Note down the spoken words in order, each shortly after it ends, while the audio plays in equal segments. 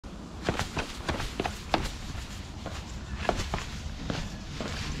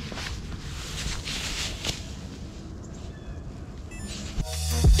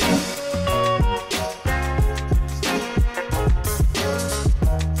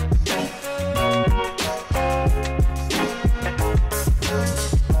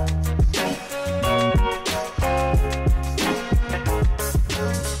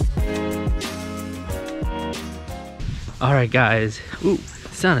All right, guys. Ooh, the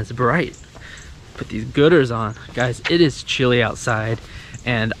sun is bright. Put these gooders on. Guys, it is chilly outside,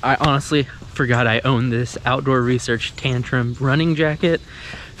 and I honestly forgot I owned this Outdoor Research Tantrum running jacket.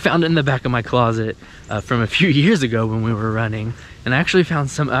 Found it in the back of my closet from a few years ago when we were running, and I actually found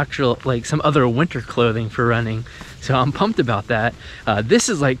some other winter clothing for running, so I'm pumped about that. This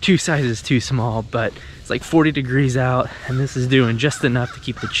is like 2 sizes too small, but it's like 40 degrees out, and this is doing just enough to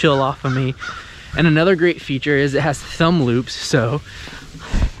keep the chill off of me. And another great feature is it has thumb loops, so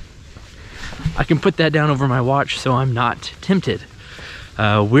I can put that down over my watch so I'm not tempted.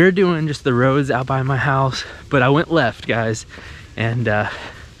 We're doing just the roads out by my house, but I went left, guys, and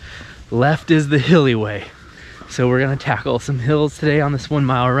left is the hilly way. So we're gonna tackle some hills today on this 1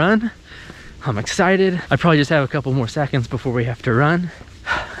 mile run. I'm excited. I probably just have a couple more seconds before we have to run,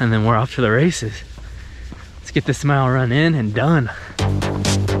 and then we're off to the races. Let's get this mile run in and done.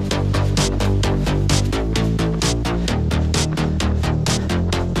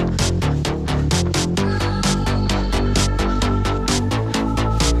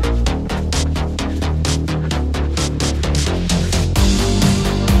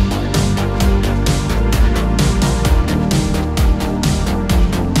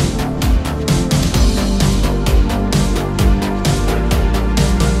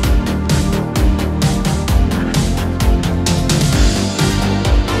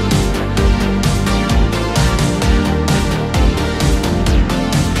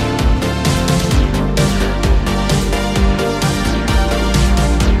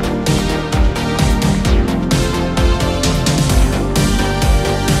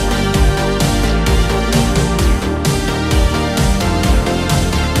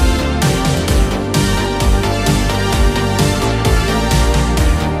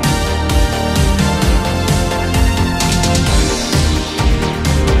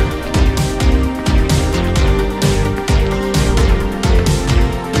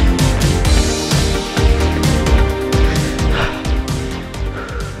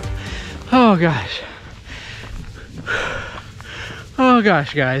 Oh gosh. Oh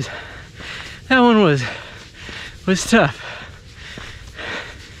gosh, guys. That one was tough.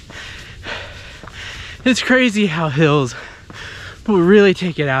 It's crazy how hills will really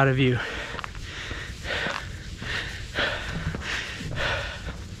take it out of you.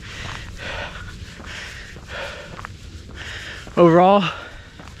 Overall,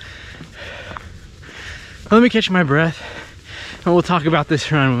 let me catch my breath, and we'll talk about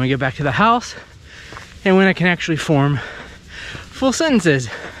this run when we get back to the house and when I can actually form full sentences.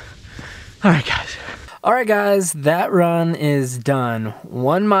 All right, guys, that run is done.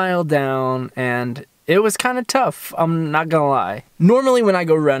 1 mile down, and it was kind of tough, I'm not gonna lie. Normally when I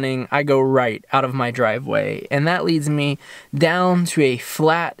go running, I go right out of my driveway, and that leads me down to a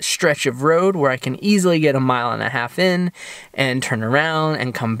flat stretch of road where I can easily get 1.5 miles in and turn around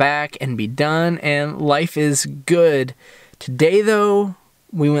and come back and be done, and life is good. Today though,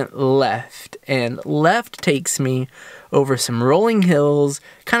 we went left, and left takes me over some rolling hills,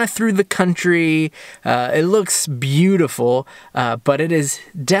 kind of through the country. It looks beautiful, but it is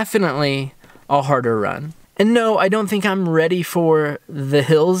definitely a harder run. And no, I don't think I'm ready for the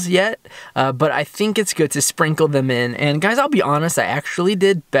hills yet, but I think it's good to sprinkle them in. And guys, I'll be honest, I actually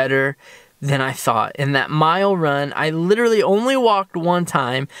did better than I thought. In that mile run, I literally only walked 1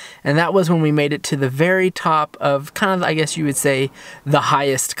 time, and that was when we made it to the very top of kind of, I guess you would say, the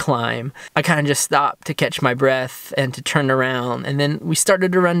highest climb. I kind of just stopped to catch my breath and to turn around, and then we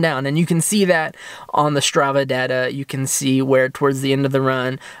started to run down, and you can see that on the Strava data. You can see where towards the end of the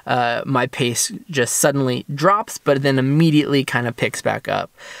run, my pace just suddenly drops, but then immediately kind of picks back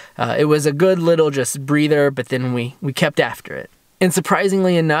up. It was a good little just breather, but then we kept after it. And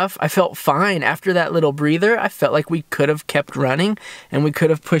surprisingly enough, I felt fine after that little breather. I felt like we could have kept running and we could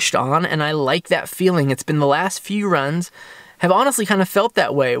have pushed on, and I like that feeling. It's been the last few runs have honestly kind of felt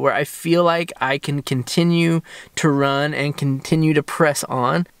that way, where I feel like I can continue to run and continue to press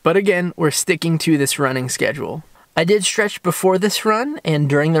on. But again, we're sticking to this running schedule. I did stretch before this run, and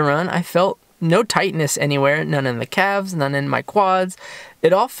during the run, I felt no tightness anywhere, none in the calves, none in my quads.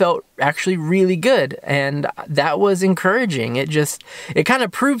 It all felt actually really good, and that was encouraging. It kind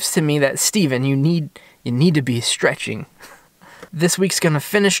of proves to me that, Steven, you need to be stretching. This week's gonna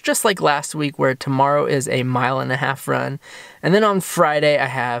finish just like last week, where tomorrow is a 1.5 mile run, and then on Friday I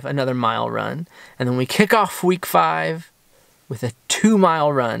have another mile run, and then we kick off week 5 with a 2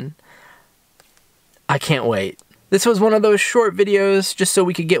 mile run. I can't wait. This was one of those short videos just so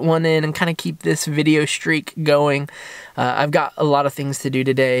we could get one in and kind of keep this video streak going. I've got a lot of things to do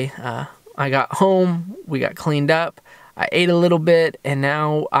today. I got home, we got cleaned up, I ate a little bit, and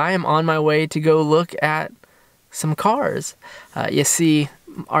now I am on my way to go look at some cars. You see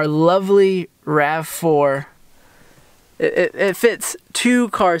our lovely RAV4. It fits 2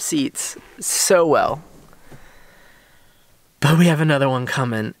 car seats so well. But we have another one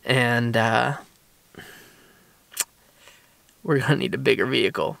coming, and we're gonna need a bigger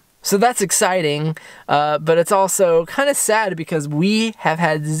vehicle. So that's exciting, but it's also kind of sad because we have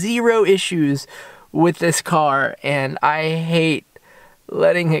had 0 issues with this car, and I hate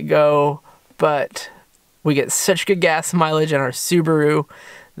letting it go, but we get such good gas mileage in our Subaru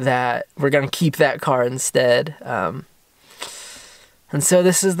that we're gonna keep that car instead. And so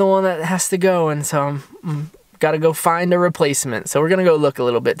this is the one that has to go, and so I'm gotta go find a replacement. So we're gonna go look a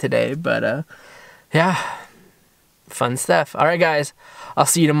little bit today, but yeah, fun stuff. All right, guys, I'll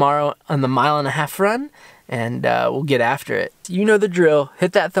see you tomorrow on the 1.5 mile run, and we'll get after it. You know the drill.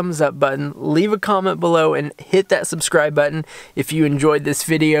 Hit that thumbs up button, leave a comment below, and hit that subscribe button if you enjoyed this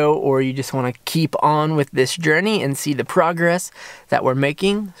video or you just want to keep on with this journey and see the progress that we're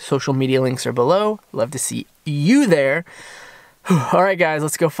making. Social media links are below. Love to see you there. All right, guys,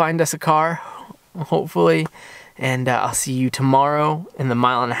 let's go find us a car, hopefully, and I'll see you tomorrow in the 1.5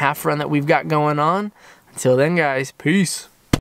 mile run that we've got going on. Until then, guys, peace.